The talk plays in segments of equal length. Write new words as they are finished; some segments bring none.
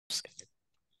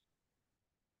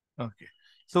Okay.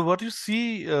 So what you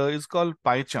see is called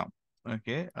PyCharm.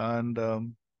 Okay. And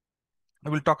I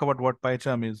will talk about what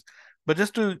PyCharm is. But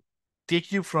just to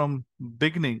take you from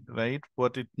beginning, right,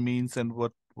 what it means and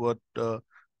what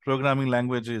programming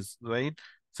language is, right?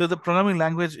 So the programming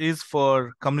language is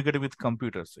for communicating with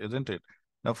computers, isn't it?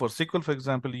 Now for SQL, for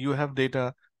example, you have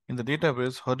data in the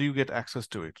database. How do you get access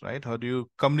to it, right? How do you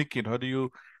communicate? How do you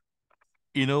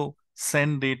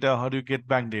send data? How do you get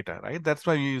back data, right? That's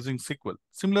why you're using SQL.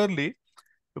 Similarly,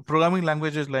 programming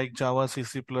languages like Java, C,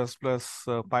 C++,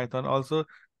 Python also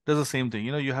does the same thing.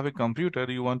 You have a computer,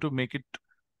 you want to make it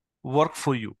work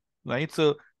for you, right?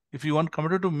 So if you want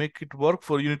computer to make it work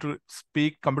for you, you need to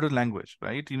speak computer language,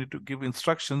 right? You need to give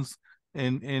instructions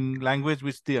in language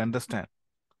which they understand.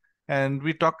 And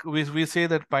we say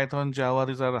that Python, Java,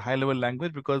 these are high level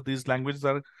language because these languages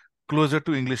are closer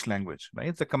to English language,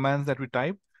 right? The commands that we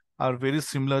type are very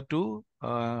similar to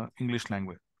English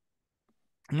language.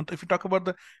 And if you talk about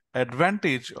the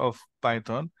advantage of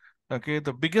Python, okay,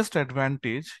 the biggest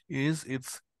advantage is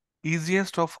it's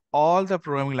easiest of all the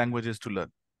programming languages to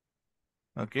learn.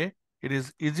 Okay, it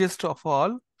is easiest of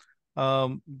all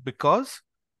because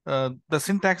the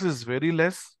syntax is very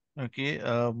less. Okay,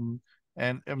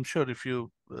 and I'm sure if you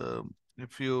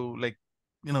like,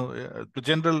 the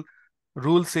general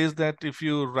rule says that if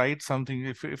you write something,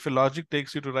 if a logic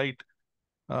takes you to write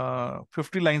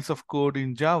 50 lines of code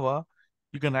in Java,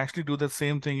 you can actually do the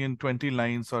same thing in 20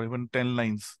 lines or even 10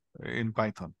 lines in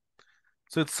Python.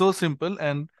 So it's so simple,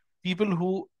 and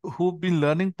people who've been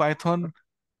learning Python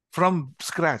from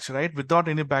scratch, right, without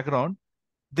any background,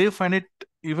 they find it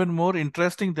even more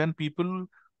interesting than people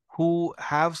who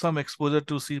have some exposure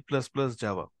to C++,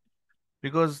 Java,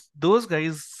 because those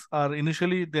guys are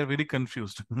initially they're very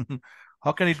confused.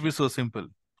 How can it be so simple?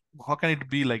 How can it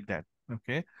be like that?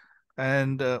 Okay,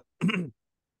 and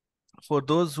for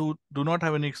those who do not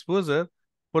have any exposure,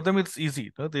 for them it's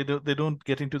easy. No? They don't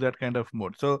get into that kind of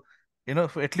mode. So,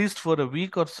 at least for a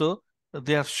week or so,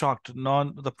 they are shocked.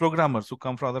 The programmers who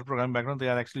come from other programming background, they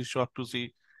are actually shocked to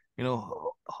see,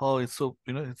 how it's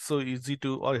so easy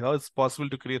to, or how it's possible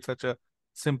to create such a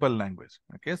simple language.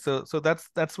 Okay, so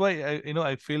that's why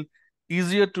I feel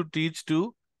easier to teach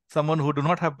to someone who do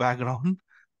not have background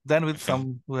than with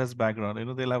some who has background.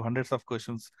 They'll have hundreds of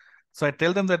questions, so I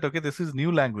tell them that, okay, this is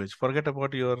new language. Forget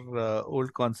about your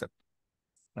old concept.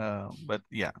 But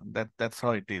yeah, that's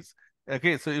how it is.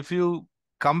 Okay, so if you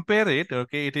compare it,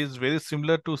 okay, it is very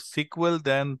similar to SQL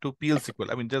than to PL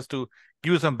SQL. I mean, just to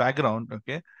give you some background,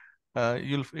 okay,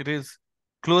 it is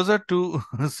closer to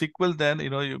SQL than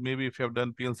maybe if you have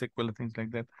done PL SQL and things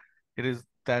like that. It is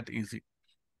that easy.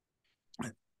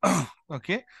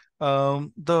 Okay,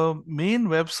 the main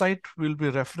website we'll be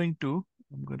referring to.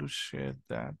 I'm going to share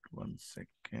that 1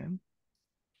 second.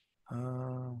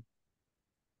 Uh,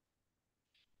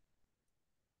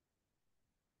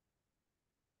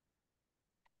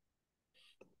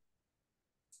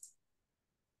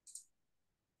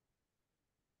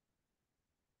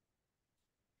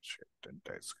 share the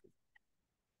entire screen.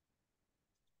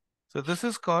 So this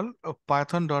is called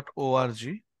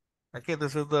python.org. Okay,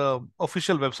 this is the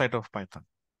official website of Python,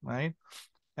 right?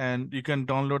 And you can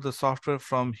download the software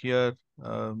from here.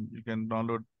 You can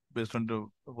download based on the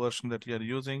version that you are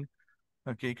using.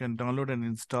 Okay, you can download and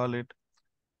install it.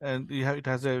 And it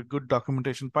has a good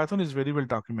documentation. Python is very well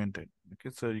documented. Okay,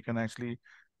 so you can actually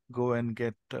go and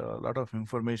get a lot of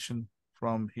information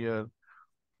from here.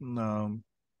 Um,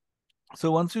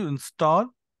 so once you install,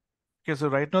 okay, so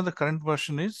right now the current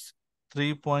version is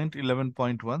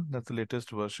 3.11.1. That's the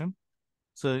latest version.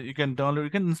 So you can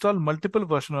install multiple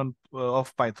version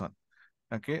of Python.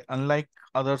 Okay, unlike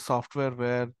other software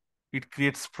where it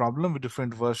creates problem with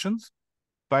different versions,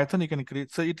 Python you can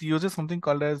create. So it uses something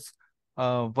called as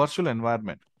virtual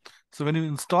environment. So when you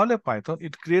install a Python,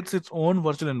 it creates its own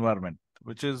virtual environment,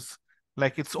 which is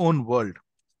like its own world.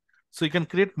 So you can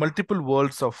create multiple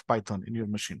worlds of Python in your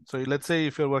machine. So let's say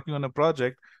if you're working on a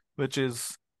project which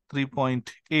is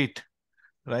 3.8,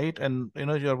 right? And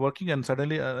you're working and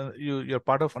suddenly you're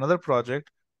part of another project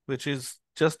which is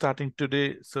just starting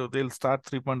today. So they'll start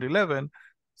 3.11.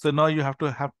 So now you have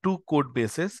to have two code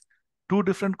bases, two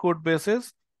different code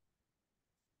bases,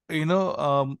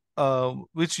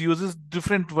 which uses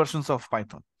different versions of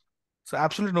Python. So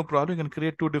absolutely no problem. You can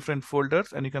create two different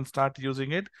folders and you can start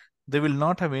using it. They will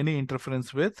not have any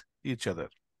interference with each other.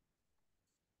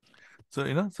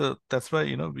 So, so that's why,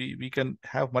 we can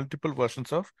have multiple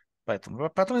versions of Python.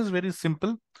 But Python is very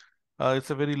simple. It's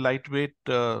a very lightweight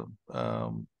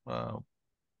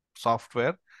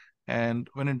software. And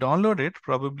when you download it,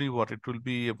 probably it will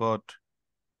be about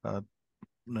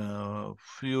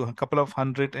a couple of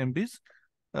hundred MBs,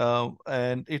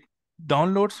 and it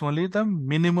downloads only the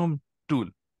minimum tool.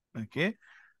 Okay,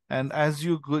 and as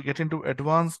you get into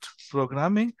advanced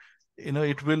programming,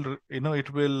 it will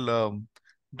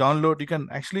download. You can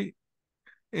actually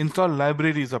install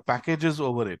libraries or packages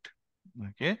over it.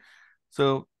 Okay,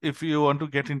 so if you want to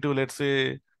get into, let's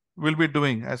say, we'll be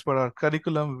doing, as per our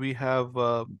curriculum, we have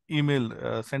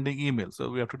email sending email, so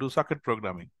we have to do socket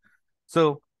programming.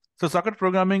 So socket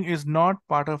programming is not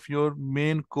part of your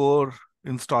main core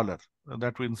installer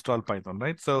that we install Python,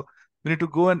 right? So we need to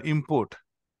go and import.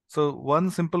 So one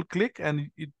simple click and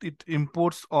it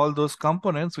imports all those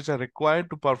components which are required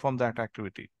to perform that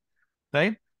activity,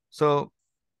 right? So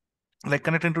like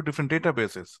connecting to different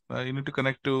databases. You need to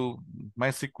connect to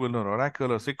MySQL or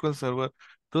Oracle or SQL Server.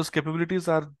 Those capabilities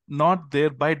are not there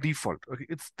by default. Okay,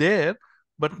 it's there,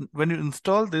 but when you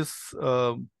install this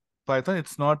Python,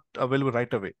 it's not available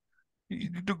right away. You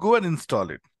need to go and install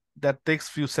it. That takes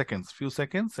few seconds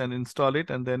and install it,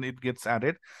 and then it gets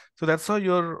added. So that's how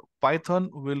your Python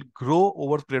will grow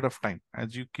over a period of time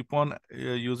as you keep on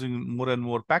using more and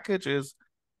more packages.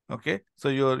 Okay, so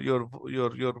your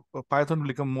Python will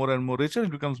become more and more richer.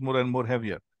 It becomes more and more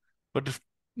heavier. But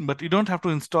but you don't have to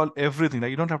install everything.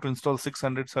 Like you don't have to install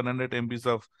 600, 700 MBs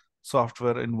of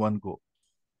software in one go.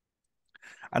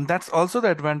 And that's also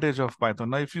the advantage of Python.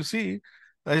 Now, if you see,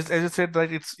 as I said,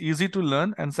 right, it's easy to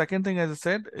learn. And second thing, as I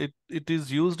said, it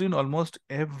is used in almost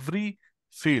every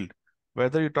field.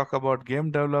 Whether you talk about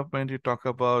game development, you talk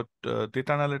about data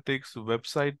analytics,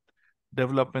 website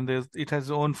development, it has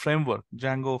its own framework,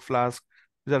 Django, Flask.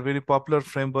 These are very popular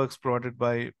frameworks provided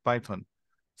by Python.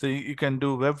 So you can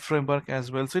do web framework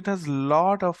as well. So it has a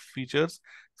lot of features.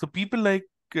 So people like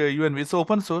you and me, it's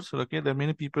open source. Okay, there are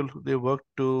many people who they work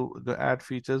to add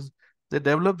features. They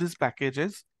develop these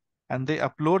packages and they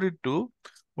upload it to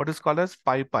what is called as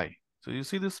PyPy. So you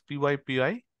see this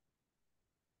PyPI.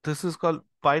 This is called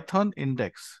Python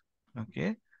index.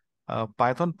 Okay,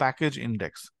 Python package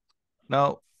index.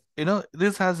 Now,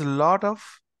 this has a lot of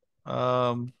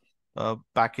um,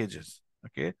 packages.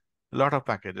 Okay, a lot of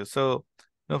packages. So,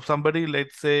 if somebody,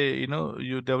 let's say,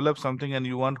 you develop something and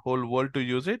you want whole world to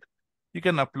use it, you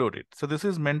can upload it. So this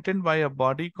is maintained by a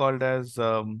body called as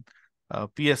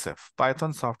PSF,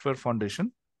 Python Software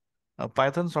Foundation.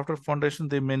 Python Software Foundation,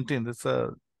 they maintain, it's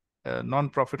a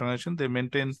non-profit organization. They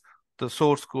maintain the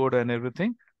source code and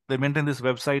everything. They maintain this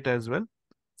website as well.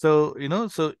 So,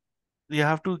 so you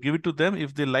have to give it to them.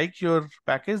 If they like your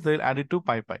package, they'll add it to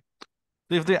PyPy.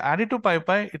 So if they add it to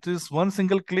PyPy, it is one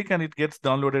single click and it gets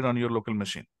downloaded on your local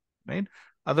machine, right?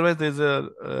 Otherwise, there's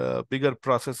a bigger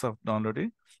process of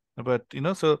downloading. But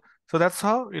so that's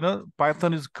how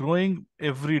Python is growing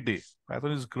every day.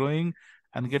 Python is growing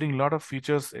and getting a lot of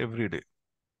features every day.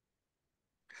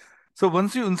 So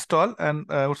once you install, and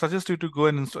I would suggest you to go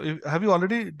and install. Have you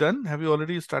already done? Have you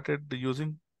already started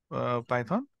using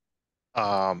Python?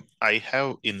 I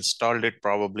have installed it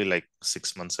probably like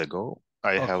 6 months ago.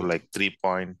 I have Okay. like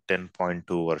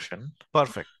 3.10.2 version.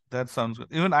 Perfect. That sounds good.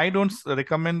 Even I don't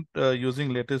recommend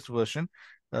using latest version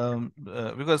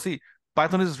because see,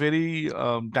 Python is very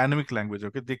dynamic language.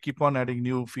 Okay, they keep on adding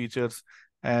new features,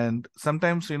 and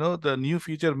sometimes the new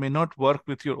feature may not work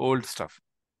with your old stuff.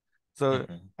 So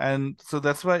Mhm. and so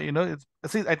that's why it's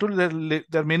see, I told you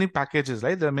there are many packages,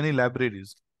 right? There are many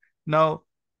libraries. Now,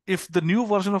 if the new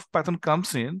version of Python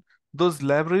comes in, those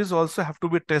libraries also have to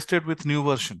be tested with new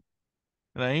version,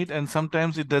 right? And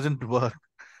sometimes it doesn't work.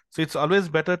 So it's always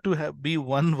better to be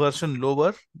one version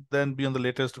lower than be on the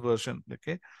latest version.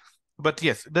 Okay. But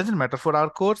yes, it doesn't matter. For our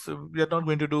course, we are not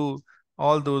going to do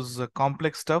all those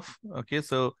complex stuff. Okay.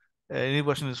 So any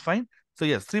version is fine. So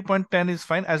yes, 3.10 is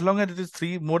fine. As long as it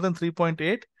is more than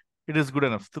 3.8, it is good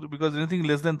enough. Because anything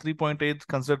less than 3.8 is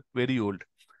considered very old.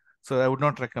 So I would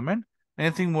not recommend.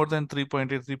 Anything more than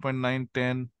 3.8, 3.9,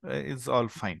 10 is all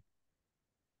fine.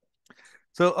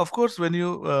 So of course, when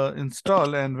you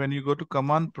install and when you go to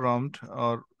command prompt,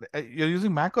 or you're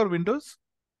using Mac or Windows?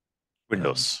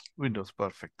 Windows. Windows,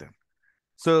 perfect then.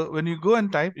 So when you go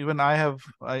and type, even I have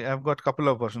got a couple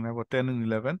of versions. I've got 10 and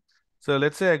 11. So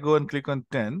let's say I go and click on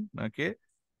 10. Okay.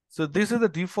 So this is the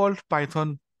default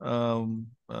Python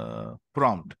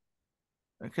prompt.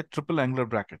 Okay, triple angular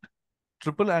bracket.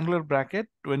 Triple angular bracket.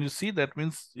 When you see that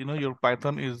means your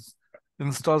Python is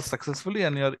installed successfully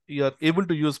and you're able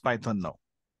to use Python now.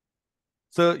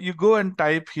 So you go and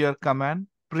type here command.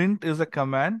 Print is a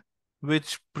command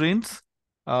which prints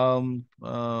content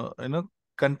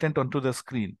onto the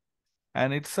screen,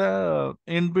 and it's a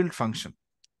inbuilt function.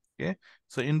 Okay,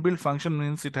 so inbuilt function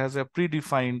means it has a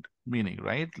predefined meaning,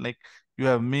 right? Like you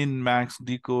have min, max,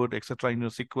 decode, etc. in your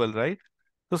SQL, right?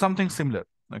 So something similar.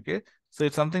 Okay. So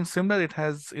it's something similar. It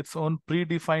has its own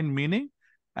predefined meaning.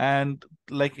 And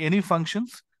like any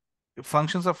functions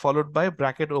are followed by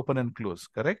bracket open and close,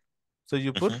 correct? So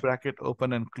you put Mhm. bracket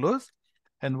open and close,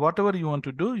 and whatever you want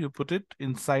to do, you put it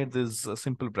inside this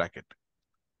simple bracket.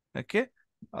 Okay.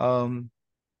 Um,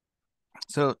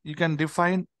 so you can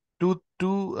define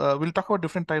we'll talk about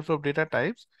different types of data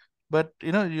types, but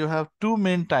you have two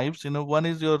main types. One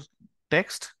is your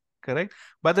text, correct?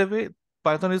 By the way,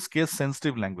 Python is case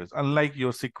sensitive language, unlike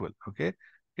your SQL. Okay,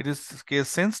 it is case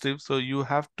sensitive, so you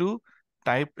have to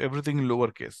type everything in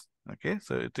lowercase. Okay,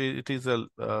 so it is a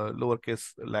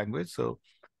lowercase language. So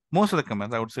most of the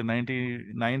commands, I would say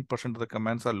 99% of the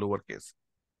commands are lowercase.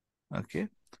 Okay,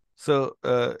 so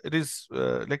it is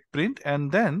like print,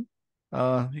 and then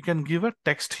you can give a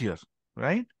text here,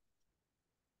 right?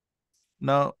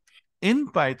 Now, in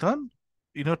Python,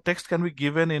 text can be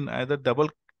given in either double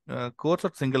quotes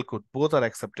or single quote. Both are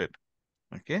accepted.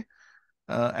 Okay,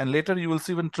 and later you will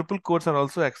see when triple quotes are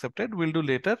also accepted. We'll do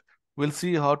later. We'll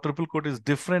see how triple quote is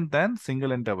different than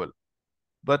single and double.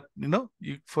 But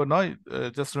for now,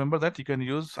 just remember that you can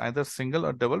use either single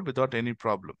or double without any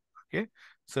problem. Okay,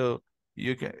 so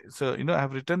I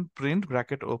have written print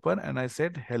bracket open, and I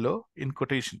said hello in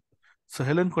quotation. So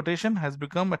hello in quotation has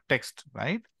become a text,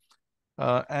 right?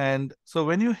 And so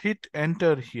when you hit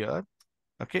enter here,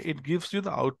 okay, it gives you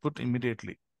the output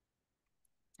immediately.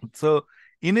 So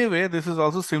in a way, this is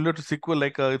also similar to SQL.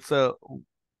 Like it's a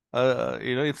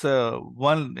it's a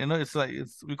one,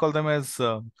 we call them as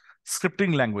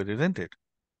scripting language, isn't it?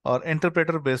 Or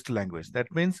interpreter based language.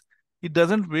 That means it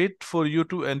doesn't wait for you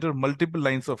to enter multiple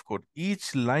lines of code.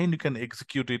 Each line you can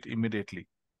execute it immediately.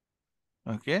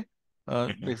 Okay.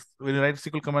 Mhm. When you write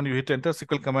SQL command, you hit enter,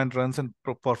 SQL command runs and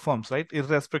performs, right?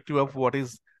 Irrespective of what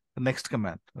is the next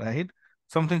command, right?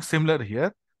 Something similar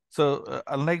here. So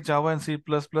unlike Java and C++,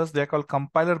 they are called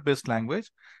compiler-based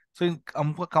language. So in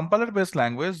compiler-based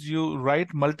language, you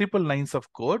write multiple lines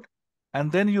of code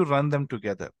and then you run them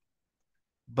together.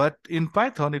 But in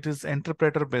Python, it is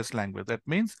interpreter-based language. That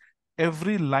means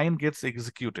every line gets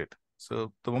executed.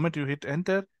 So the moment you hit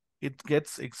enter, it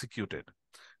gets executed.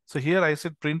 So here I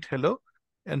said print hello.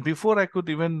 And before I could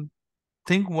even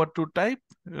think what to type,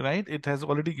 right, it has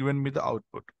already given me the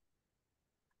output.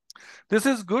 This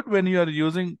is good when you are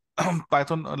using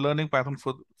Python, learning Python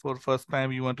for first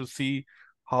time. You want to see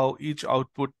how each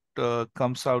output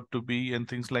comes out to be and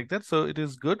things like that. So it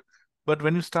is good. But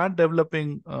when you start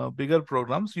developing bigger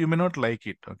programs, you may not like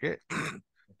it. Okay.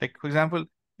 Like, for example,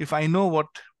 if I know what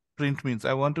print means,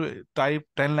 I want to type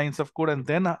 10 lines of code and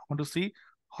then I want to see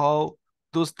how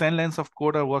those 10 lines of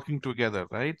code are working together,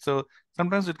 right? So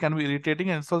sometimes it can be irritating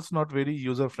and it's also not very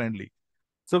user friendly.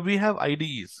 So we have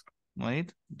IDEs,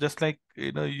 right? Just like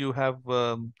you have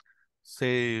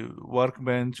say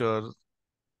Workbench, or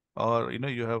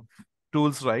you have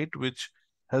tools, right, which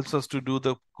helps us to do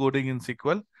the coding in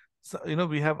SQL. So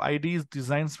we have IDEs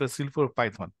designed specially for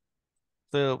Python.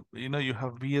 So you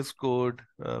have VS Code,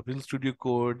 Visual Studio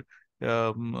Code,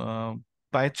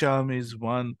 PyCharm is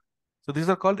one. So these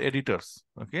are called editors,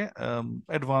 okay,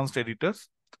 advanced editors.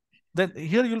 Then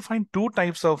here you'll find two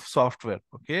types of software,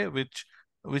 okay,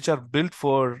 which are built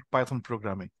for Python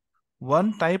programming.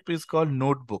 One type is called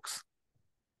notebooks.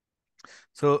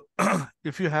 So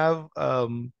if you have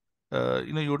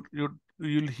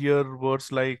you'll hear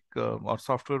words like or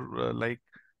software like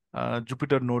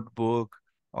Jupyter Notebook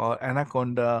or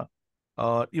Anaconda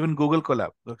or even Google Colab.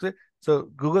 Okay, so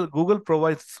Google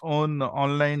provides its own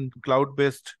online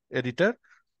cloud-based editor.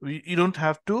 You don't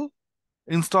have to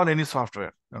install any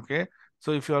software. Okay,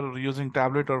 so if you are using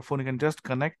tablet or phone, you can just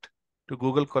connect to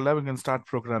Google Colab and can start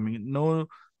programming. No,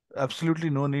 absolutely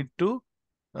no need to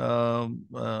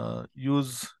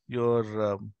use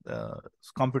your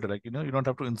computer. Like you don't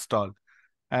have to install,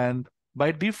 and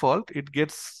by default it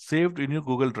gets saved in your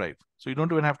Google Drive. So you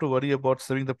don't even have to worry about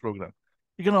saving the program.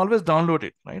 You can always download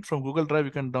it, right? From Google Drive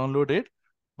you can download it,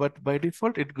 but by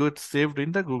default it gets saved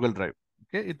in the Google Drive.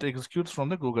 Okay, it executes from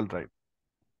the Google Drive.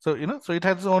 So, so it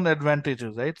has its own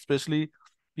advantages, right? Especially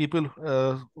people,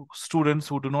 students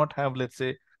who do not have, let's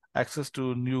say, access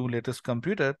to new latest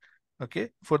computer. Okay,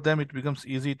 for them it becomes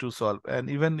easy to solve. And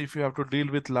even if you have to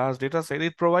deal with large data set,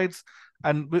 it provides,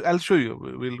 and I'll show you.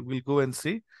 We'll go and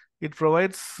see. It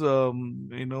provides,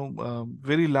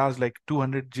 very large, like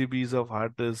 200 GBs of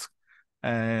hard disk,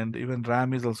 and even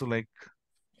RAM is also like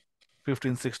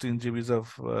 15, 16 GBs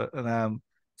of RAM.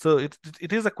 So it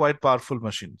is a quite powerful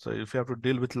machine. So if you have to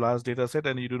deal with large data set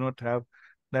and you do not have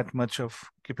that much of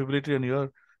capability on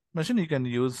your machine, you can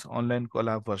use online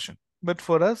Colab version. But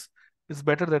for us, it's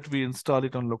better that we install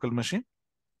it on local machine.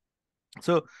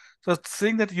 So, so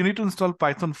saying that you need to install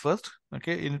Python first.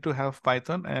 Okay, you need to have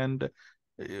Python, and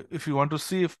if you want to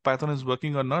see if Python is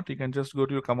working or not, you can just go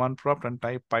to your command prompt and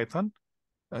type Python.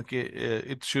 Okay,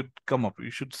 it should come up. You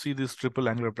should see this triple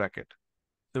angular bracket.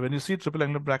 So when you see triple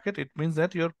angular bracket, it means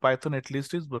that your Python at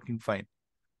least is working fine.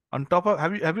 On top of,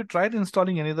 have you tried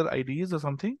installing any other IDEs or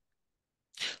something?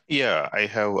 Yeah, I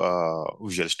have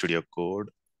Visual Studio Code.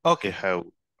 I Okay, have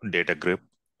Data Grip.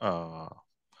 Uh,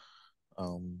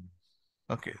 um,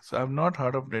 okay. So I've not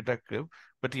heard of DataCrypt,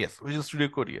 but yes, Visual Studio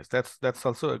Code, yes, that's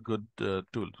also a good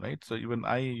tool, right? So even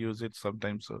I use it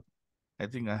sometimes. So I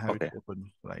think I have it okay,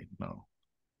 open right now.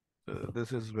 So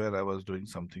this is where I was doing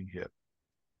something here.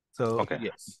 So okay.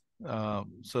 yes,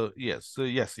 so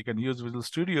yes, you can use Visual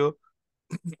Studio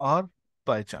or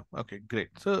PyCharm. Okay, great.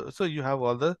 So you have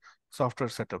all the software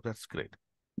setup. That's great.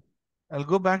 I'll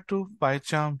go back to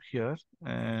PyCharm here,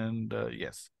 and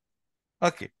yes.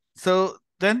 Okay. So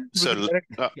then we So, can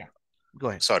direct. Yeah. Go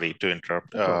ahead. sorry to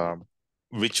interrupt. No problem.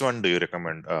 Which one do you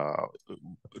recommend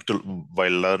to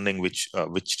while learning which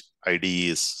IDE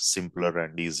is simpler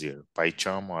and easier,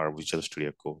 PyCharm or Visual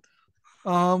Studio Code?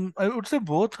 I would say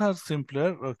both are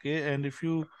simpler. Okay, and if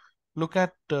you look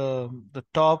at the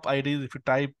top IDs, if you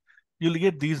type, you'll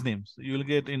get these names. You'll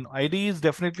get in IDs.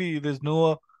 Definitely, there's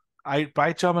no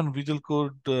PyCharm and Visual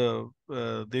Code.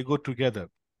 They go together,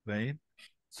 right?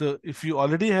 So if you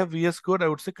already have VS Code, I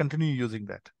would say continue using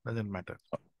that. Doesn't matter.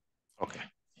 Okay,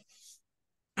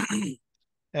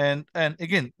 And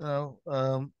again,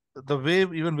 the way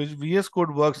even VS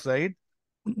Code works, right?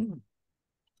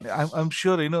 I'm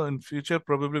sure in future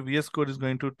probably VS Code is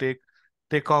going to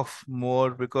take off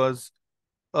more because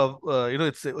of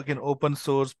it's again open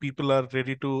source. People are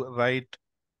ready to write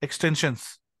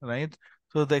extensions, right?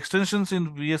 So the extensions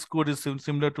in VS Code is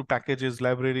similar to packages,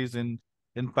 libraries in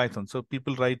Python. So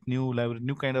people write new library,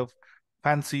 new kind of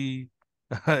fancy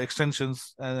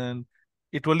extensions, and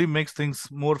it only makes things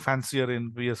more fancier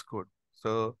in VS Code.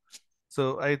 So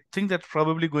I think that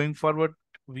probably going forward,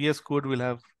 VS Code will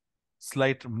have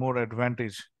slight more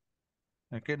advantage.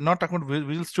 Okay, not talking about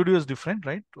Visual Studio is different,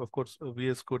 right? Of course,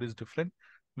 VS Code is different.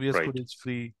 VS right, Code is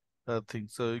free thing,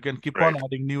 so you can keep on right.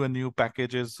 adding new and new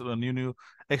packages, new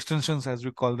extensions as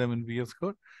we call them in VS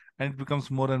Code, and it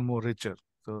becomes more and more richer.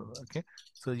 So okay,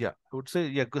 so yeah, I would say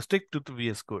yeah, go stick to the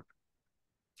VS Code.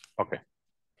 Okay.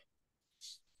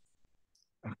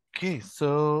 Okay,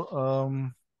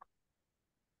 so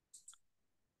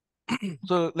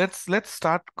so let's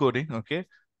start coding. Okay,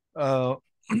 uh,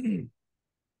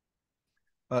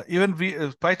 even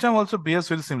PyCharm also behaves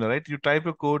very similar, right? You type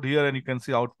a code here and you can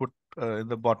see output in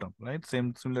the bottom, right?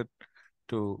 Same similar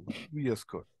to VS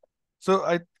Code.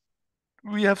 So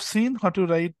we have seen how to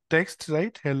write text,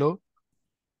 right? Hello,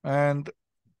 and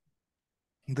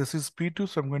this is P2,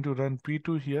 so I'm going to run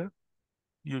P2 here.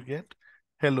 You get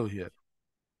hello here.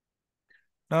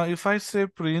 Now, if I say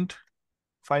print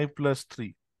 5 plus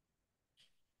 3,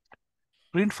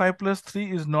 print 5 plus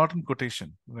 3 is not in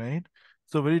quotation, right?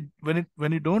 So when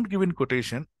you don't give in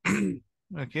quotation,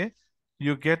 okay,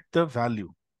 you get the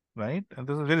value, right? And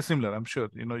this is very similar. I'm sure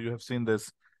you have seen this,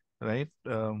 right?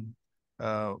 When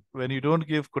you don't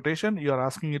give quotation, you are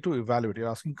asking it to evaluate. You're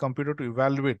asking computer to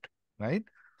evaluate, right?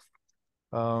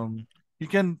 Um, you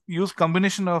can use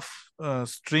combination of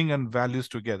string and values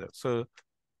together. So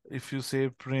if you say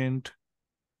print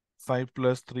 5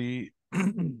 plus 3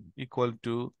 equal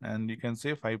to, and you can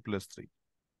say 5 plus 3.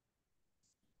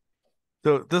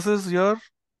 So this is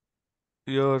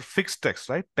your fixed text,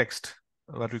 right? Text,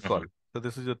 what we call Mhm. it. So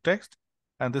this is your text,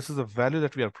 and this is the value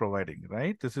that we are providing,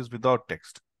 right? This is without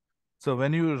text. So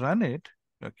when you run it,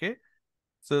 okay,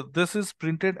 so this is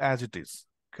printed as it is,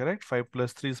 correct? 5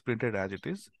 plus 3 is printed as it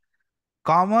is.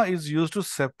 Comma is used to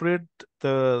separate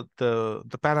the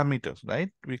parameters,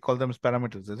 right? We call them as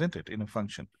parameters, isn't it, in a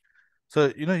function?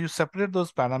 So you separate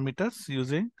those parameters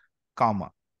using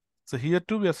comma. So here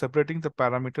too, we are separating the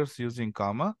parameters using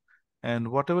comma, and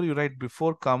whatever you write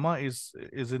before comma is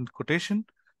in quotation.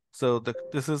 So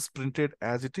this is printed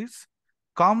as it is.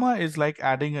 Comma is like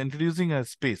introducing a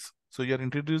space. So you're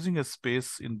introducing a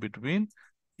space in between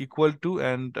equal to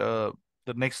and the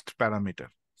next parameter.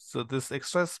 So this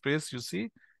extra space you see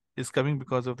is coming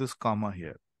because of this comma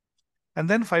here. And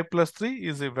then 5 plus 3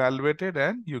 is evaluated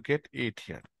and you get 8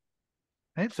 here.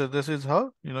 Right? So this is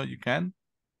how you can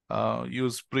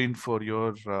use print for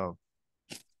your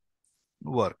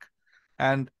work.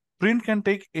 And print can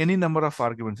take any number of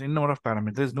arguments, any number of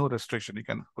parameters. There's no restriction. You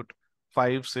can put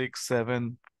 5, 6,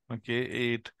 7, okay,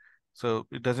 8. So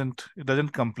it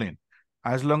doesn't complain.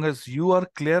 As long as you are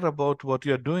clear about what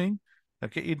you're doing,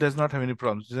 okay, it does not have any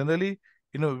problems. Generally,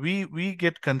 we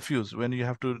get confused when you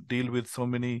have to deal with so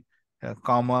many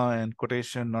comma and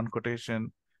quotation,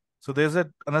 non-quotation. So there's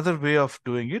another way of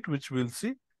doing it, which we'll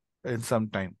see in some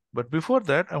time. But before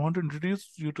that, I want to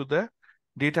introduce you to the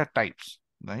data types,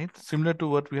 right? Similar to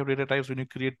what we have data types when you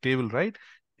create table, right?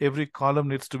 Every column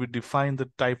needs to be defined the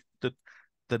type,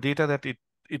 the data that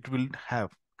it will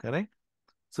have, correct?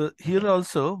 So here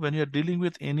also, when you're dealing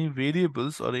with any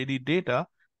variables or any data,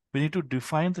 we need to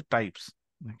define the types,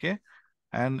 okay?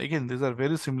 And again, these are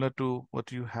very similar to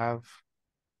what you have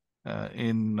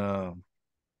in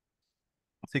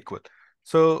SQL.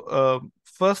 So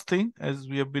first thing, as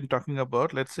we have been talking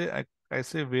about, let's say I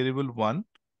say variable one.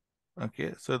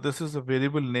 Okay, so this is a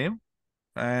variable name,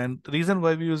 and the reason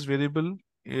why we use variable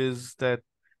is that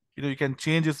you can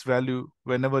change its value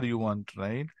whenever you want,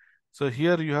 right? So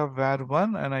here you have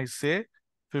var1 and I say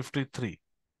 53.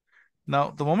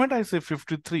 Now, the moment I say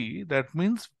 53, that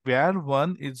means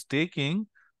var1 is taking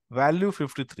value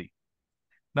 53.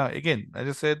 Now, again, as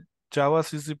I said, Java,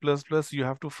 C, C++, you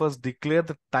have to first declare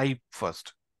the type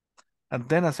first and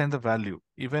then assign the value.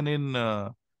 Even in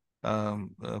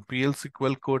PL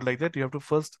SQL code like that, you have to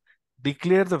first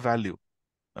declare the value,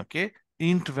 okay?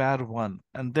 Int var1,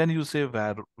 and then you say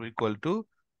var equal to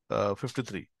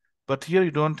 53. But here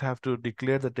you don't have to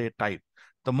declare the data type.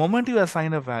 The moment you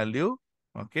assign a value,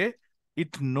 okay,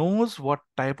 it knows what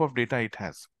type of data it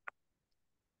has,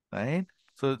 right?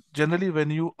 So generally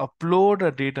when you upload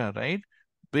a data, right,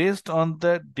 based on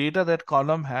the data that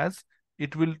column has,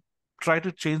 it will try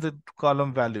to change the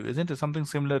column value, isn't it? Something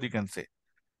similar you can say.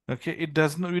 Okay, it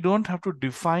does not, we don't have to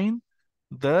define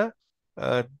the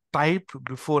type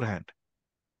beforehand.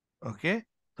 Okay,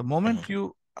 the moment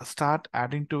you start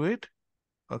adding to it,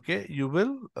 okay, you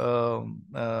will,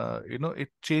 it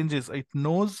changes, it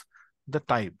knows the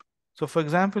type. So for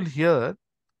example, here,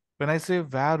 when I say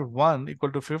var1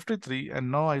 equal to 53,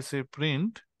 and now I say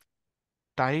print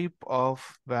type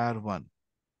of var1,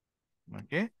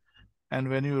 okay, and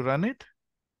when you run it,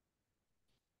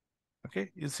 okay,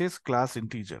 it says class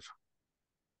integer,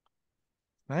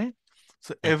 right?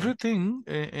 So everything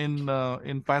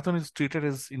in Python is treated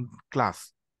as in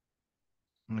class,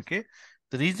 okay?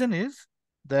 The reason is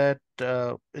that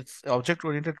it's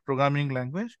object-oriented programming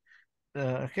language.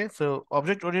 Okay, so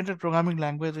object-oriented programming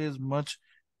language is much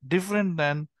different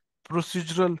than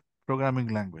procedural programming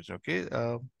language. Okay,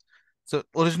 so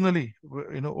originally,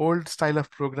 old style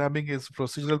of programming is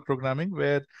procedural programming,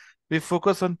 where we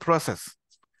focus on process.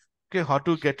 Okay, how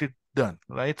to get it done,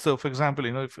 right? So, for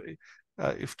example,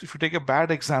 if you take a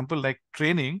bad example like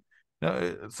training,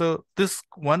 so this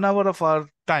 1 hour of our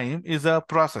time is a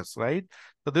process, right?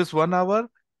 So this 1 hour,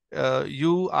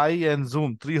 you, I, and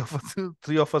Zoom, three of us,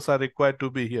 three of us are required to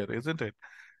be here, isn't it?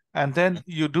 And then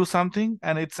you do something,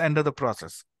 and it's end of the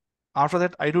process. After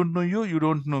that, I don't know you, you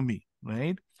don't know me,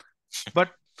 right?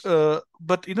 But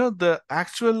the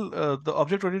actual the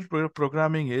object-oriented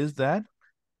programming is that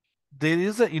there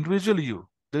is an individual you,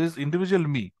 there is individual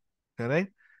me, right?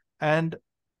 And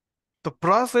the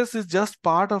process is just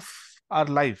part of our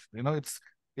life. It's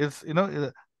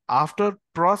after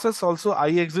process also I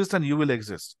exist and you will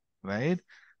exist, right?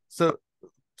 So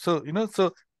so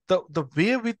the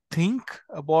way we think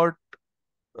about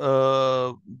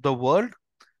the world,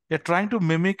 we're trying to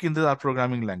mimic in our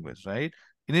programming language, right?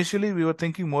 Initially we were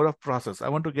thinking more of process. I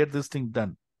want to get this thing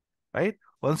done, right?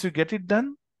 Once you get it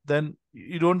done, then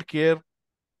you don't care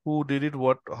who did it,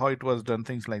 how it was done,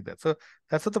 things like that. So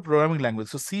that's what the programming language.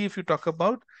 So C, if you talk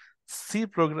about C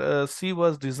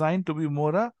was designed to be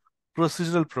more a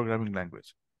procedural programming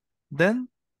language. Then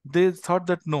they thought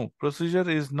that no, procedure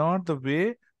is not the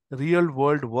way real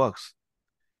world works.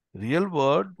 Real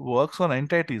world works on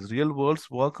entities. Real worlds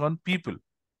work on people,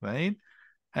 right?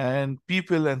 And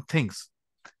people and things.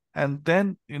 And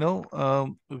then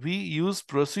we use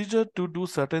procedure to do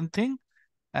certain thing,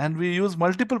 and we use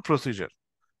multiple procedure.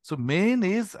 So main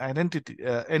is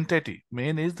entity.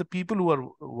 Main is the people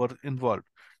were involved,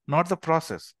 not the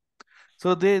process.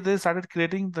 So they started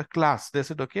creating the class. They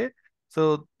said, okay,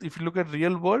 so if you look at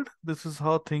real world, this is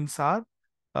how things are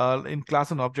in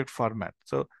class and object format.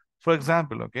 So for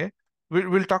example, okay,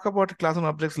 we'll talk about class and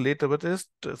objects later, but just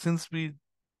since we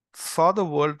saw the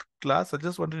word class, I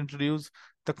just want to introduce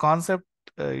the concept,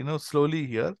 slowly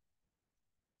here.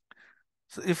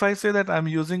 So if I say that I'm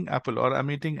using Apple or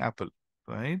I'm eating Apple,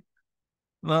 right?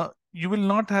 Now you will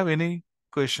not have any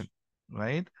question,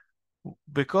 right?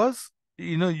 Because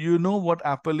you know what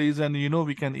Apple is, and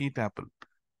we can eat Apple.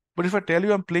 But if I tell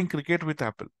you I'm playing cricket with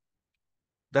Apple,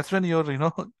 that's when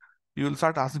you'll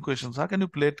start asking questions. How can you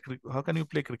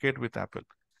play cricket with Apple,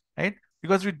 right?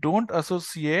 Because we don't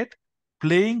associate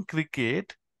playing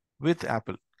cricket with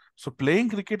Apple. So playing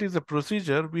cricket is a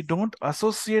procedure we don't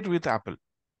associate with Apple.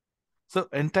 So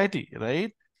entity,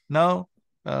 right? Now,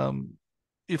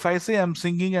 if I say I'm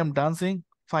singing, I'm dancing,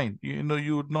 fine.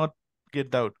 You would not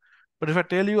get doubt. But if I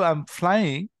tell you I'm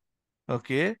flying,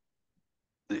 okay,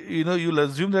 you'll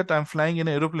assume that I'm flying in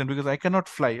an aeroplane because I cannot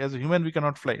fly. As a human, we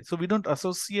cannot fly. So we don't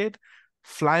associate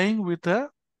flying with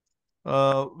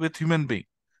with human being.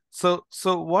 So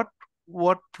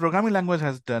what programming language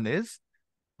has done is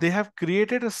they have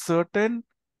created a certain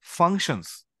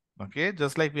functions. Okay,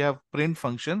 just like we have print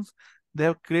functions, they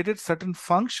have created certain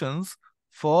functions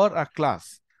for a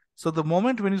class. So the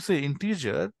moment when you say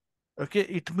integer, okay,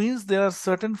 it means there are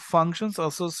certain functions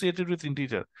associated with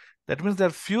integer. That means there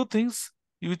are few things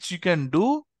which you can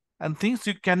do and things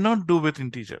you cannot do with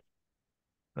integer,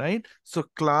 right? So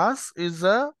class is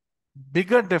a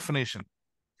bigger definition.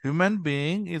 Human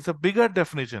being is a bigger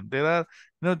definition. There are,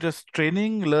 just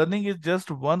training, learning is just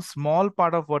one small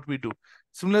part of what we do.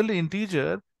 Similarly,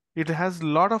 integer, it has a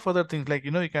lot of other things like,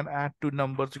 you can add two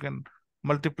numbers, you can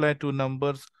multiply two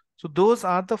numbers. So those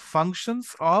are the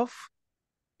functions of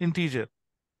integer,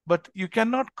 but you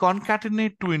cannot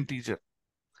concatenate two integer.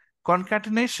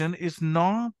 Concatenation is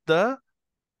not the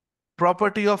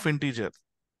property of integer,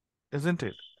 isn't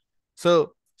it?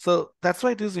 So that's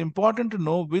why it is important to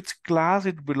know which class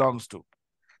it belongs to.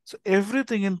 So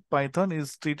everything in Python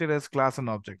is treated as class and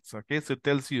objects. Okay, so it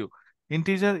tells you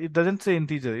integer, it doesn't say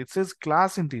integer, it says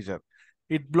class integer.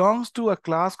 It belongs to a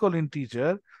class called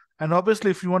integer. And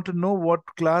obviously, if you want to know what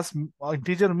class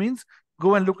integer means,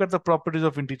 go and look at the properties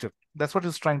of integer. That's what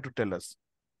it's trying to tell us.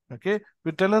 Okay,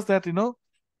 we tell us that,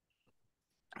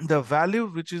 the value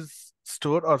which is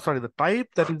stored, or sorry, the type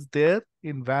that is there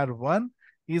in var1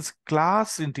 is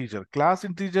class integer. Class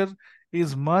integer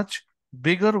is much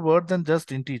bigger word than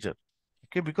just integer.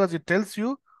 Okay, because it tells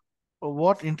you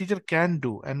what integer can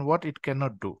do and what it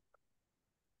cannot do.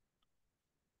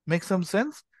 Make some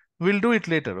sense? We'll do it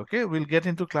later. Okay, we'll get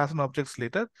into class and objects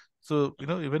later. So,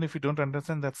 even if you don't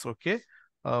understand, that's okay.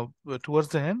 Towards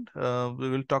the end, we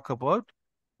will talk about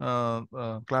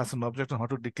class and object and how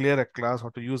to declare a class, how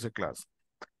to use a class.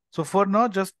 So for now,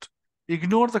 just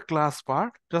ignore the class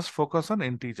part, just focus on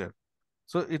integer.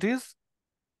 So it is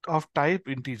of type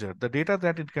integer. The data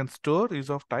that it can store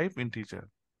is of type integer.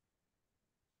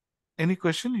 Any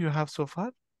question you have so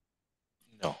far?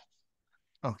 No.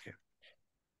 Okay.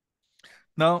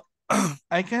 Now,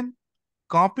 I can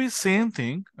copy same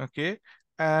thing, okay,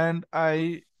 and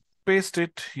I paste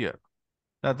it here.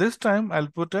 Now this time I'll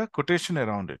put a quotation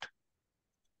around it.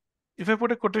 If I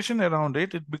put a quotation around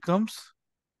it, it becomes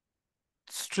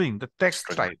string, the text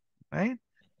type, right?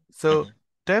 So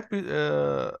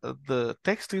the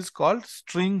text is called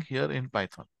string here in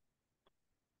Python.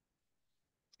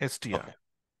 str.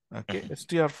 Okay,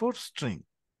 str for string,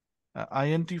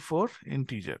 int for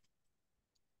integer.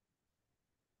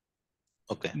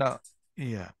 Okay. Now,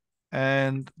 yeah,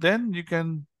 and then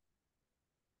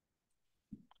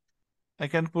I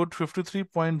can put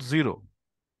 53.0.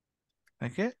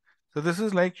 Okay, so this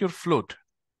is like your float,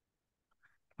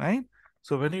 right?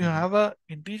 So when you have a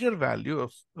integer value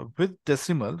of with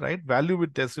decimal, right? Value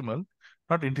with decimal,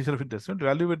 not integer with decimal,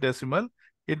 value with decimal,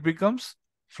 it becomes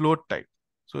float type.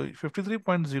 So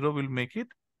 53.0 will make it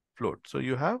float. So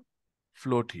you have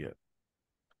float here.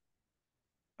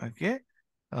 Okay.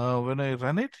 When I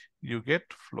run it, you get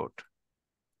float.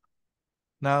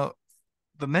 Now,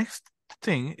 the next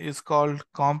thing is called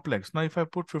complex. Now, if I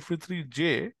put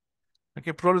 53J,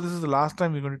 okay, probably this is the last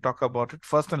time we're going to talk about it,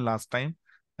 first and last time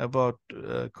about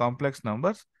complex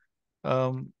numbers.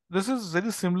 This is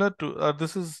very similar to,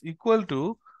 this is equal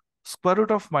to square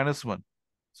root of -1.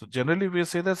 So generally we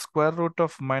say that square root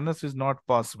of minus is not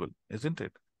possible, isn't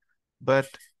it? But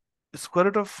square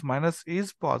root of minus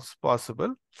is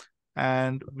possible,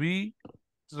 and we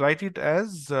write it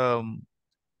as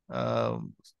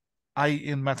I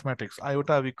in mathematics.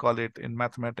 Iota we call it in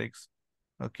mathematics.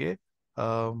 Okay.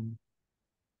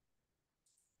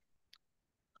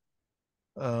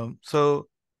 So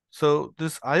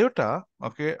this iota,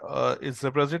 okay, is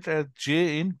represented as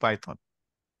J in Python.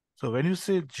 So when you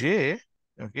say J,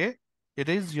 okay, it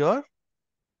is your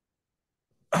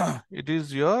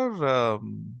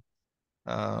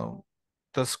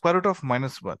the square root of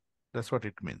 -1. That's what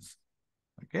it means.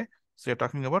 Okay, so you're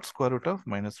talking about square root of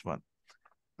 -1.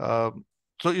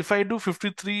 So if I do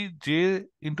 53J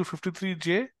into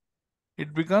 53J,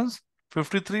 it becomes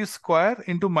 53 square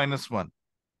into -1,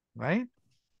 right?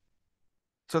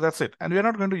 So that's it. And we're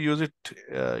not going to use it,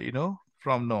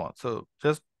 from now on. So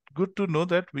just good to know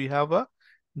that we have a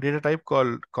data type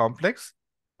called complex,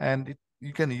 and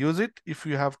you can use it if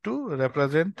you have to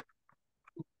represent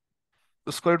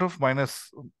square root of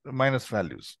minus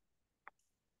values.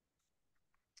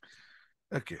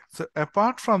 Okay, so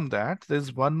apart from that,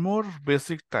 there's one more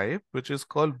basic type which is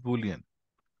called Boolean,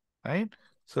 right?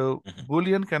 So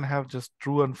Boolean can have just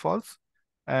true and false,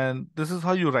 and this is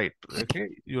how you write. Okay,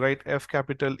 you write F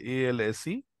capital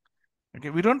ALSE. Okay,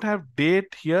 we don't have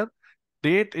date here.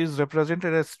 Date is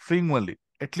represented as string only,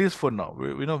 at least for now.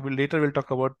 Later we'll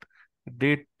talk about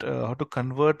date, how to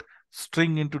convert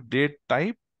string into date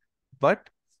type. But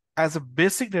as a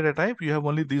basic data type, you have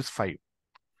only these five.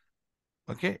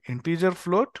 Okay, integer,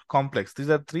 float, complex. These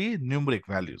are three numeric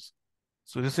values.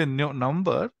 So this is a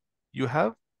number. You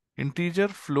have integer,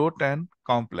 float, and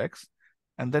complex.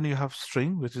 And then you have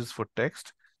string, which is for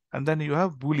text. And then you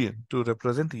have Boolean to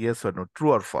represent yes or no,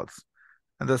 true or false.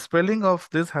 And the spelling of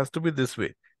this has to be this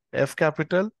way: F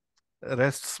capital,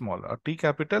 rest small, or T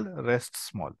capital, rest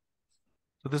small.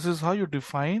 So this is how you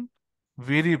define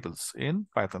variables in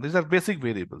Python. These are basic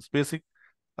variables. We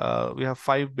have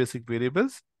 5 basic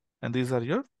variables, and these are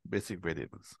your basic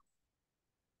variables.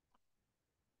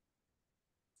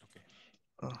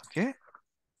 Okay.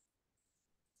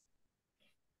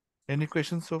 Any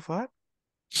questions so far?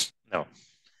 No.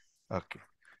 Okay.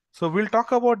 So we'll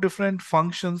talk about different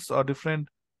functions or different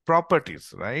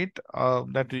properties, right?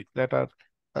 That these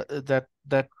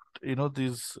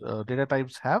data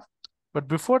types have. But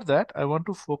before that, I want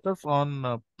to focus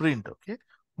on print. Okay,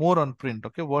 more on print.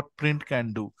 Okay, what print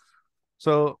can do.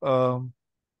 So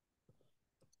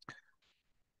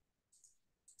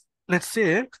let's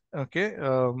say, okay,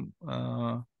 uh,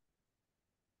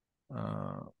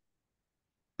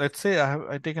 let's say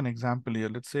I take an example here.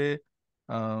 Let's say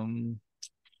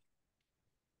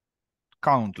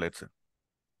count. Let's say.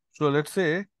 So let's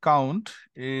say count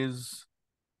is,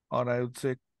 or I would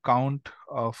say count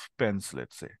of pens,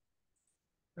 let's say,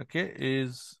 okay,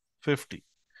 is 50.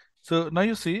 So now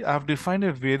you see, I've defined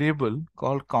a variable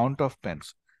called count of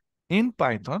pens. In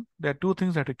Python, there are two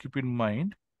things that to keep in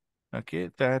mind, okay,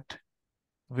 that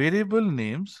variable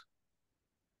names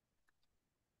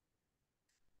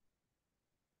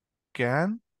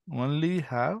can only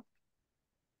have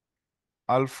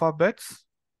alphabets,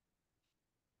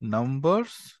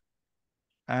 numbers,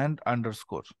 and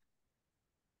underscore.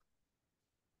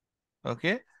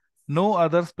 Okay, no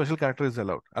other special character is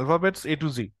allowed. Alphabets A to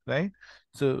Z, right?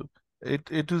 So A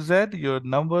to Z, your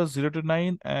numbers 0 to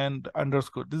 9 and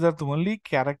underscore. These are the only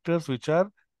characters which are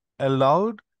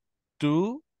allowed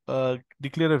to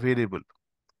declare a variable.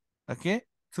 Okay,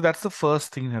 so that's the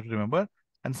first thing you have to remember.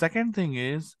 And second thing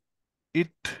is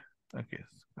it, okay,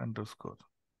 underscore.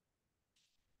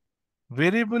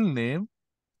 Variable name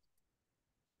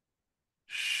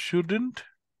shouldn't,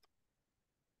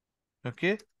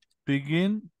 okay,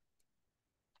 begin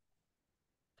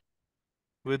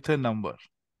with a number.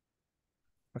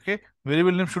 Okay,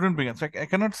 variable name shouldn't begin. So I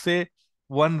cannot say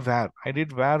one var. I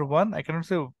did var1. I cannot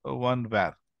say one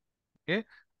var. Okay,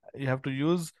 you have to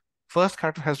use first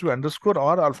character has to be underscore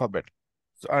or alphabet.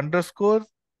 So underscore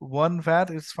one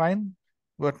var is fine,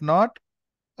 but not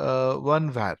one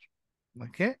var.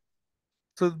 Okay,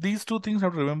 so these two things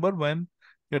have to remember when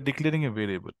you're declaring a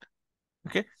variable.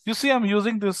 Okay, you see, I'm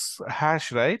using this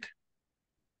hash, right?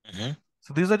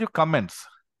 So these are your comments.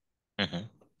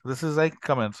 This is like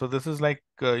comments. So this is like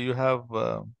you have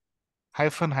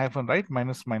hyphen, right?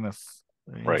 Minus, minus.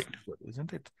 Right.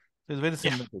 Isn't it? So it's very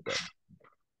similar to that.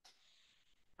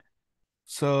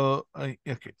 So,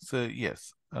 okay. So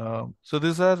yes. So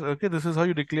these are, okay. This is how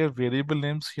you declare variable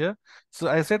names here. So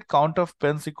I said count of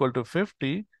pens equal to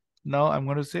 50. Now I'm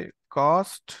going to say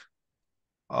cost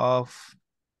of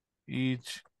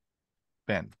each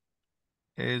pen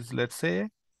is, let's say,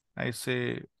 I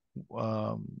say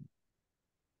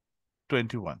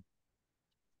 21.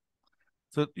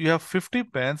 So you have 50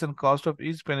 pens and cost of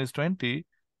each pen is 20.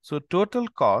 So total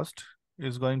cost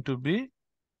is going to be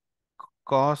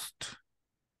cost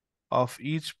of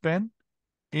each pen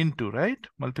into, right?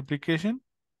 Multiplication,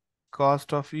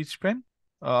 cost of each pen.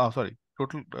 Sorry,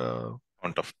 total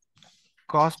Count of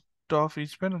cost of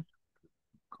each pen.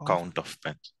 count of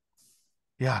pens.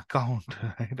 Yeah, count.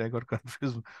 Right? I got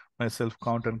confused myself,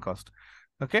 count and cost.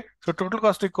 Okay, so total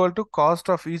cost equal to cost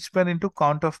of each pen into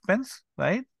count of pens,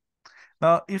 right?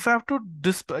 Now, if I have to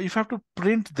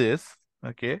print this,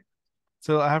 okay,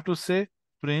 so I have to say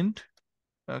print,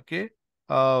 okay,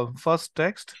 first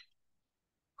text,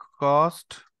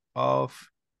 cost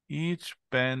of each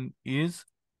pen is,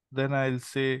 then I'll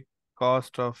say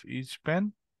cost of each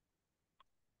pen.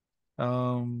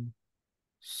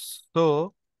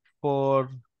 So for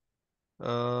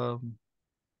um,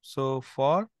 so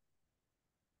for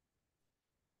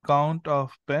count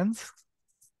of pens,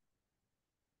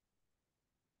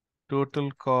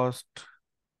 total cost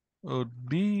would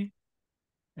be,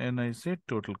 and I say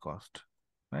total cost,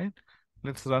 right?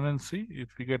 Let's run and see if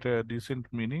we get a decent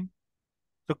meaning.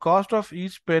 The cost of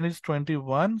each pen is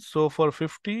 21. So for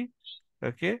 50,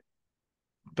 okay,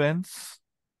 pence,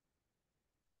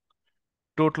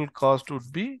 total cost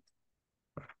would be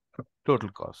total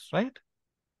cost, right?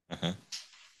 Mhm.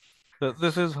 So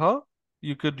this is how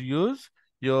you could use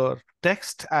your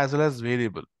text as well as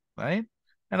variable, right?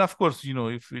 And of course,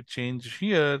 if we change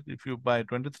here, if you buy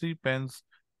 23 pence,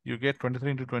 you get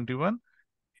 23 into 21,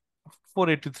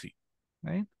 483,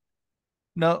 right?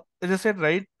 Now, as I said,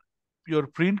 right, your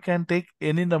print can take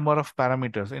any number of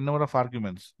parameters, any number of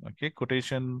arguments, okay?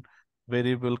 Quotation,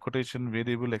 variable,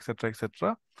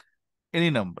 etc., any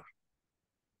number.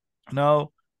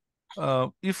 Now,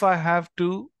 if I have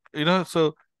to,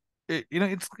 so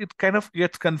it kind of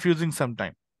gets confusing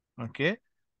sometime. Okay.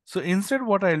 So instead,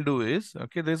 what I'll do is,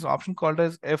 okay, there's an option called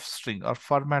as F string or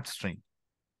format string.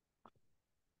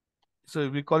 So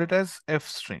we call it as F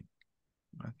string.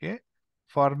 Okay.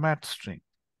 Format string.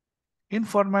 In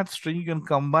format string, you can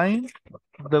combine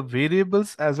the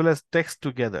variables as well as text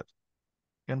together.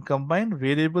 You can combine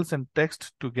variables and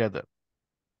text together.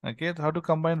 Okay. How to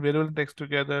combine variable and text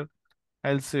together?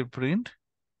 I'll say print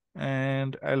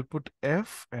and I'll put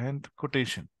F and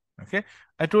quotation. Okay.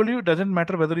 I told you it doesn't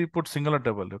matter whether you put single or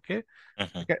double. Okay.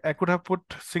 Mhm. I could have put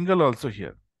single also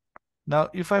here. Now,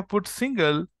 if I put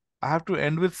single, I have to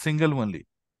end with single only.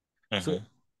 So Mhm.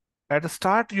 at the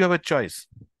start, you have a choice,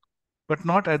 but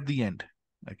not at the end.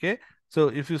 Okay. So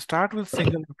if you start with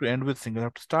single, you have to end with single. You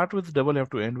have to start with double, you have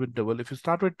to end with double. If you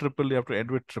start with triple, you have to end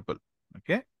with triple.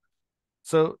 Okay.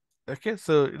 So, okay.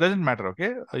 So it doesn't matter.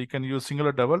 Okay. You can use single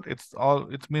or double.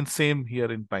 It means same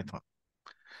here in Python.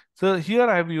 So here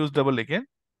I have used double again.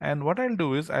 And what I'll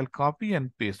do is I'll copy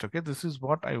and paste. Okay. This is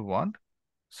what I want.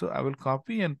 So I will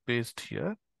copy and paste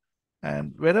here.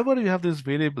 And wherever you have these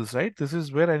variables, right? This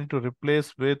is where I need to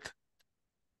replace with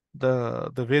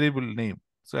the variable name.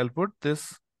 So I'll put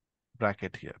this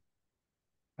bracket here.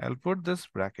 I'll put this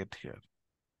bracket here.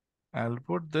 I'll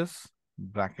put this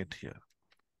bracket here.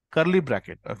 Curly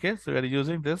bracket. Okay. So we're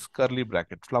using this curly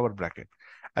bracket, flower bracket.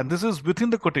 And this is within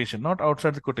the quotation, not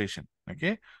outside the quotation.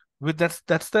 Okay.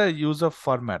 That's the use of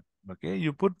format. Okay.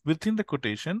 You put within the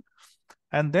quotation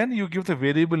and then you give the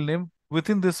variable name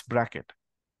within this bracket.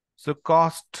 So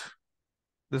cost,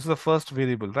 this is the first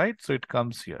variable, right? So it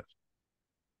comes here.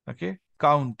 Okay.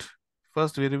 Count,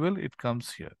 first variable, it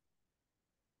comes here.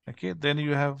 Okay. Then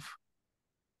you have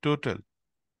total.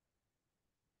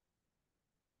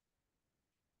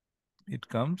 It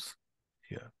comes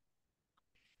here.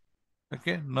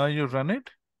 Okay. Now you run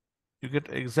it, you get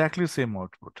exactly same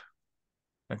output.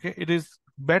 Okay. It is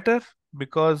better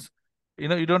because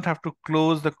you don't have to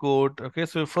close the code. Okay.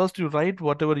 So first you write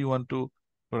whatever you want to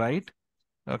write.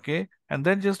 Okay. And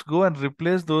then just go and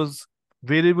replace those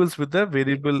variables with the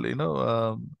variable,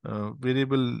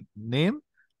 variable name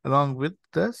along with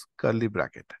this curly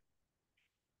bracket.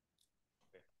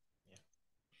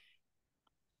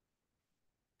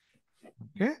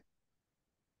 Okay.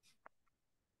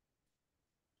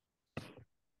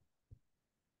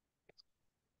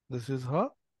 This is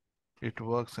how it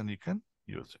works and you can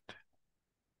use it.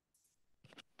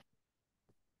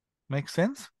 Make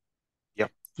sense?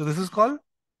 Yep. So this is called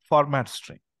format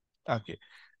string. Okay.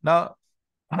 Now,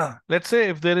 let's say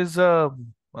if there is the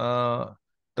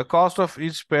cost of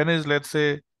each pen is, let's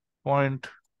say,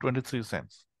 0.23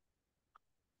 cents,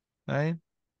 right?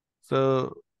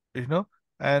 So,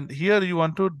 and here you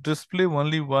want to display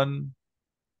only one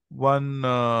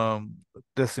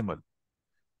decimal.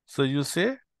 So you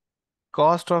say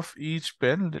cost of each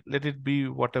pen, let it be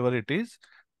whatever it is,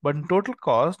 but in total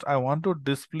cost, I want to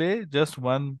display just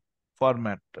one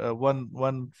format,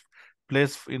 one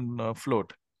place in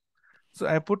float. So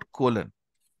I put colon.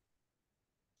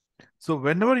 So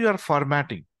whenever you are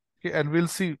formatting, okay, and we'll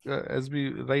see as we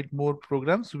write more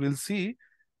programs, we'll see,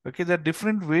 okay, there are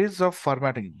different ways of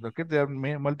formatting. Okay, there are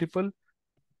multiple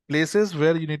places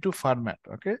where you need to format.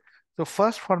 Okay, so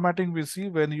first formatting we see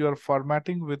when you are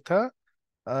formatting with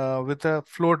a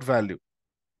float value.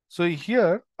 So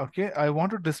here, okay, I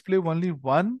want to display only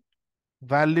one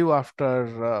value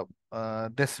after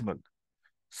decimal.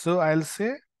 So I'll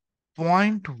say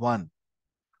 0.1.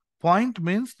 Point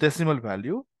means decimal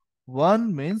value.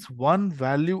 1 means one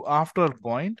value after a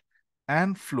point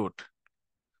and float.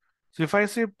 So if I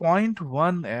say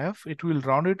 0.1f, it will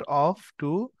round it off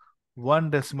to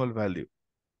one decimal value.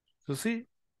 So see,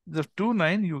 the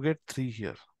 29, you get 3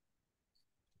 here.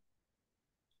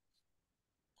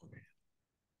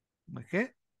 Okay.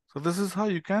 So this is how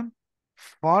you can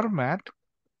format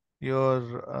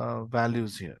your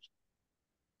values here.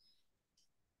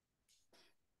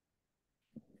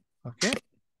 Okay.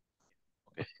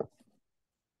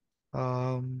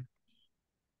 Um,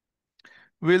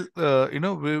 we'll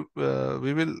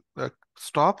we will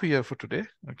stop here for today.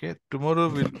 Okay. Tomorrow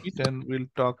we'll meet and we'll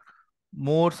talk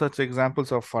more such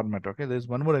examples of format. Okay. There's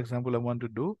one more example I want to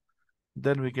do.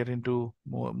 Then we get into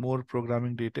more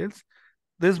programming details.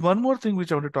 There's one more thing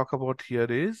which I want to talk about here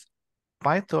is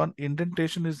Python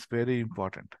indentation is very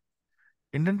important.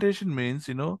 Indentation means,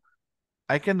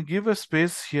 I can give a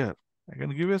space here. I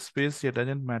can give a space here,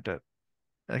 doesn't matter.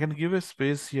 I can give a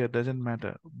space here, doesn't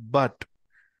matter. But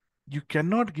you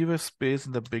cannot give a space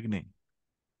in the beginning.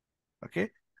 Okay.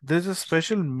 There's a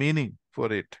special meaning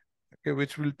for it. Okay,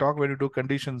 which we'll talk when we do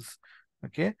conditions.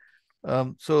 Okay.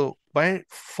 So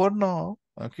for now,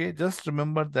 okay, just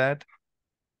remember that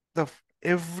the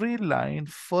every line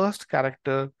first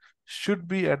character should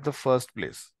be at the first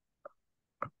place.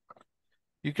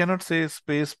 You cannot say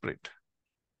space print.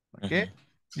 Okay,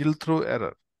 you'll throw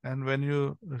error. And when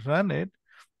you run it,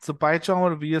 so PyCharm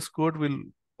or VS Code will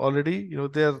already,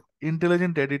 they're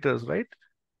intelligent editors, right?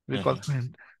 We call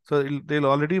them. So they'll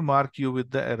already mark you with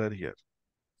the error here.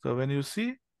 So when you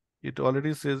see, it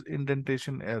already says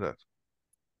indentation error.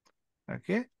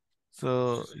 Okay,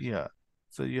 so yeah,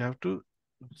 so you have to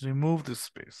remove this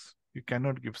space. You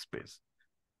cannot give space.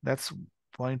 That's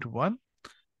point one.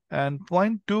 And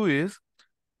point two is,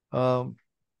 um,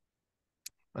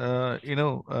 in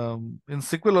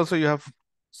SQL also you have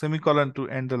semicolon to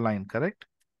end the line, correct?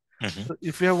 So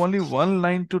if you have only one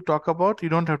line to talk about, you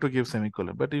don't have to give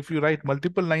semicolon. But if you write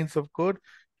multiple lines of code,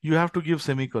 you have to give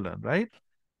semicolon, right?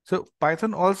 So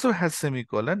Python also has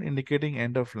semicolon indicating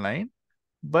end of line.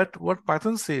 But what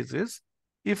Python says is,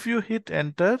 if you hit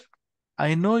enter,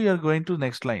 I know you're going to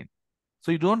next line.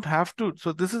 So you don't have to.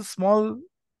 So this is small,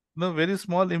 very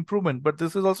small improvement, but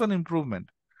this is also an improvement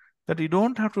that you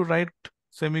don't have to write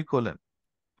semicolon.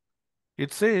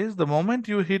 It says the moment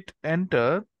you hit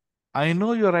enter, I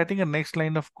know you're writing a next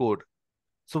line of code.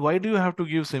 So why do you have to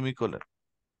give semicolon?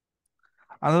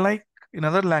 Unlike in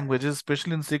other languages,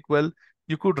 especially in SQL,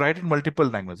 you could write in multiple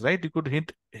languages, right? You could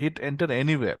hit enter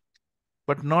anywhere,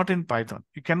 but not in Python.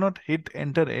 You cannot hit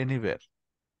enter anywhere,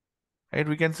 right?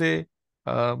 We can say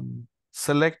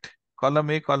select column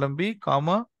A, column B,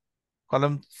 comma,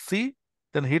 column C,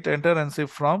 then hit enter and say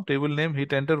from table name,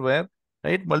 hit enter where,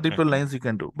 right? Multiple lines you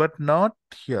can do, but not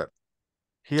here.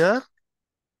 Here,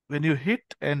 when you hit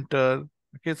enter,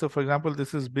 okay, so for example,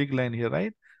 this is big line here,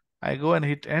 right? I go and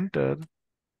hit enter,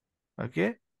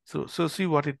 okay? So see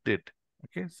what it did.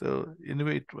 Okay, so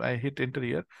anyway, I hit enter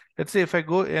here. Let's say if I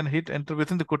go and hit enter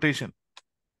within the quotation.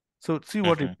 So see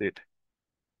what it did.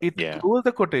 It closed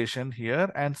the quotation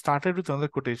here and started with another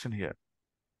quotation here.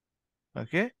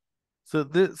 Okay,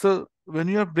 so when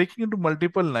you are breaking into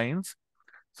multiple lines,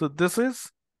 so this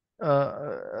is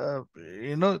the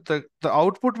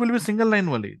output will be single line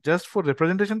only. Just for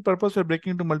representation purpose, we're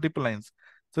breaking into multiple lines.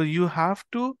 So you have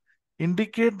to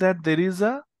indicate that there is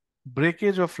a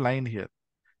breakage of line here.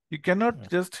 You cannot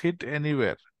just hit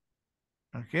anywhere.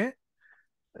 Okay.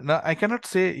 Now I cannot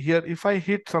say here if I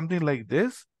hit something like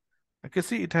this. Okay,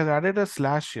 see it has added a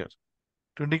slash here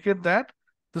to indicate that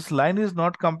this line is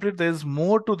not complete. There is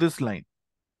more to this line.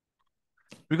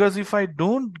 Because if I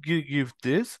don't give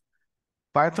this,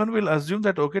 Python will assume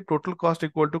that, okay, total cost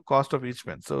equal to cost of each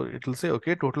pen. So it will say,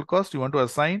 okay, total cost, you want to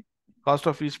assign cost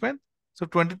of each pen. So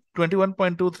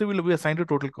 21.23 will be assigned to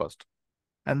total cost.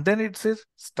 And then it says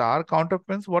star count of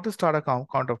pens. What is star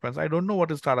count of pens? I don't know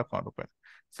what is star count of pens.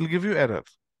 So it'll give you error.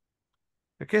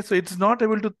 Okay, so it's not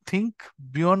able to think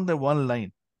beyond the one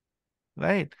line,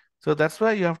 right? So that's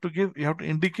why you have to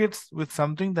indicate with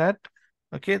something that,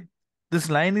 okay, this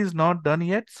line is not done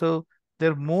yet. So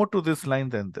there's more to this line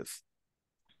than this.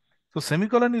 So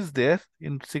semicolon is there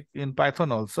in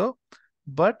Python also,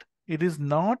 but it is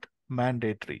not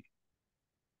mandatory.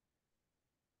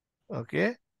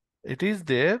 Okay, it is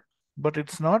there, but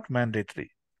it's not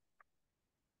mandatory.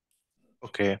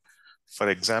 Okay. For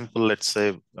example, let's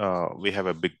say we have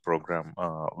a big program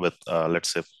with,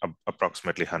 let's say,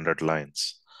 approximately 100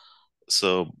 lines.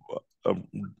 So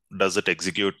does it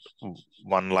execute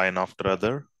one line after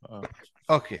other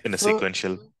okay, in a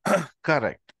sequential?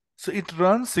 Correct. So it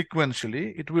runs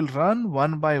sequentially. It will run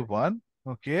one by one.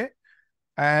 Okay.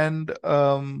 And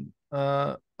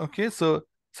okay, so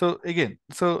again,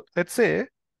 so let's say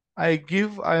I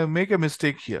make a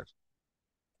mistake here.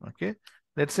 Okay.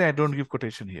 Let's say I don't give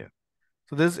quotation here.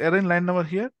 So there's error in line number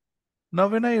here. Now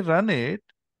when I run it,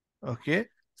 okay,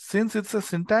 since it's a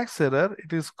syntax error,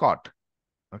 it is caught.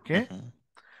 Okay.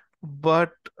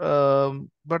 but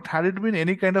had it been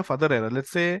any kind of other error,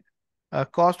 let's say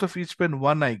cost of each pen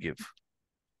 1 I give.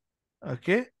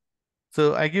 Okay.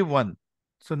 So I give 1.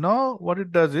 So now what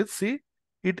it does is, see,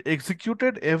 it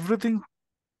executed everything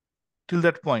till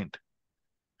that point.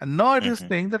 And now it is Mm-hmm.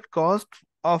 saying that cost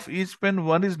of each pen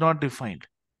 1 is not defined.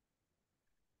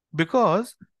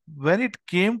 Because when it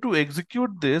came to execute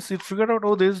this, it figured out,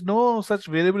 oh, there's no such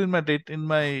variable in my data, in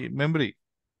my memory.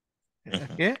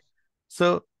 Mm-hmm. Okay.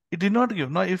 So it did not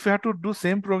give. Now, if you have to do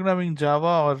same program in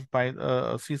Java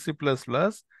or C, C++,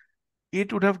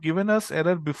 it would have given us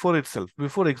error before itself,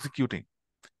 before executing,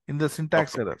 in the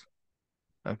syntax Okay. error.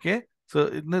 Okay. So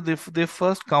they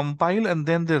first compile and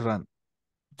then they run.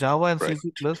 Java and C++,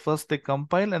 Right. first they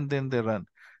compile and then they run.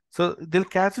 So they'll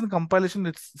catch in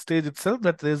compilation stage itself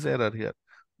that there's error here.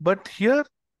 But here,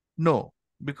 no,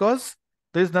 because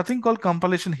there's nothing called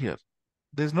compilation here.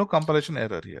 There's no compilation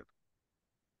error here.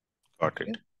 Got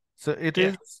Okay. it. So it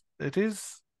Yeah. is it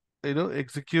is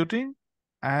executing,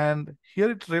 and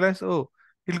here it realizes, oh,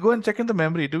 it'll go and check in the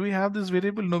memory. Do we have this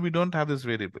variable? No, we don't have this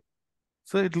variable.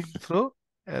 So it'll throw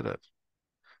error.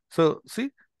 So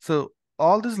see, so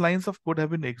all these lines of code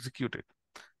have been executed.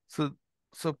 So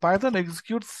so Python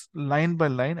executes line by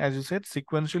line, as you said,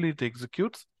 sequentially it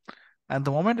executes, and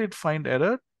the moment it find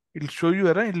error, it'll show you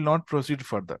error, it'll not proceed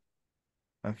further.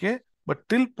 Okay, but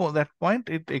till that point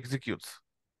it executes.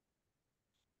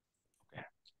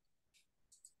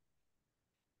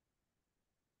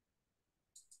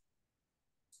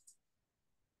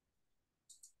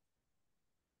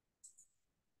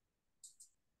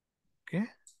 Okay.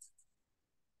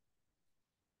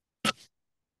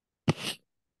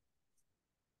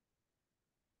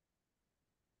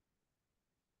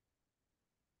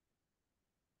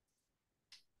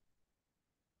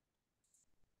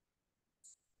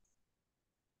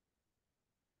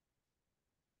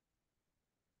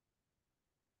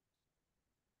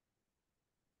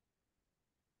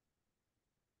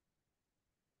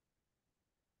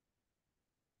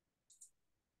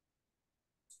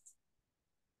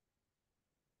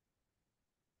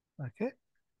 Okay.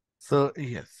 So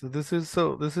yes, so this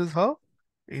is how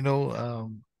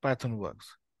Python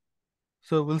works.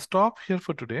 So we'll stop here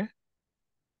for today.